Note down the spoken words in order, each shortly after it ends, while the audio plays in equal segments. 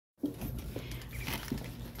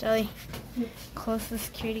Jelly, close the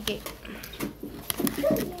security gate.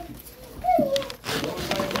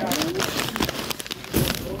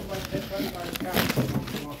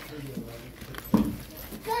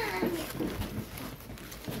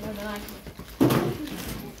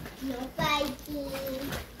 No biting.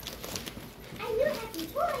 I knew I had some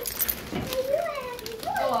toys.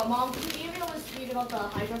 Oh, Mom, can you email us tweet about the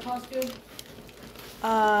Hydra costume?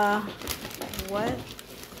 What?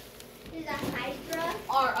 Is that Hydra?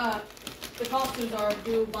 The costumes are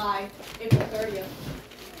due by April 30th.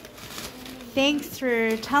 Thanks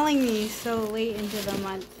for telling me so late into the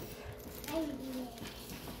month. Well,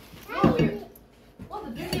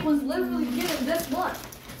 the due date was literally given this month.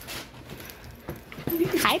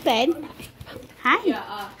 Hi, bud. Hi.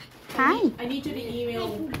 Yeah, Hi. I need you to email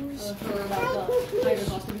her about the Hydra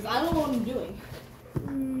costume because I don't know what I'm doing.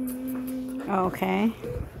 Okay.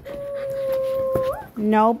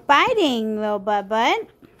 No biting, little butt.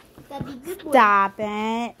 Gotta be good boy. Stop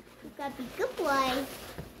it. You gotta be good boy.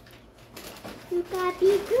 You gotta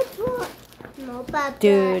be good boy. No, Papa.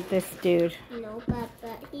 Dude, this dude. No,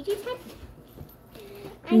 Papa. He just had.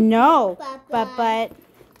 No, Papa. but.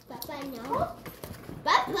 Papa, no.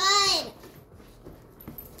 Papa.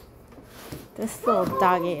 This little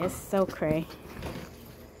doggy is so cray.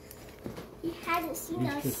 He hasn't seen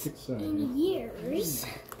us in years.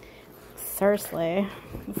 Seriously,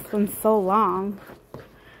 it's been so long.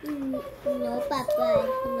 No, Papa.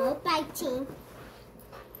 No biting.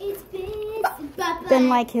 It's been Papa. Been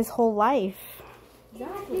like his whole life.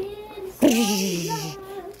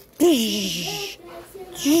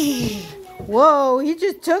 Whoa, he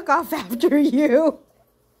just took off after you.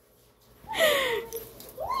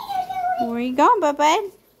 Where you going,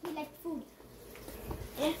 bud? We like food.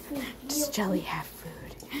 Does Jelly have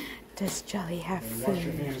food? Does Jelly have Wash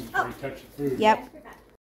your food? hands before you touch the food. Yep.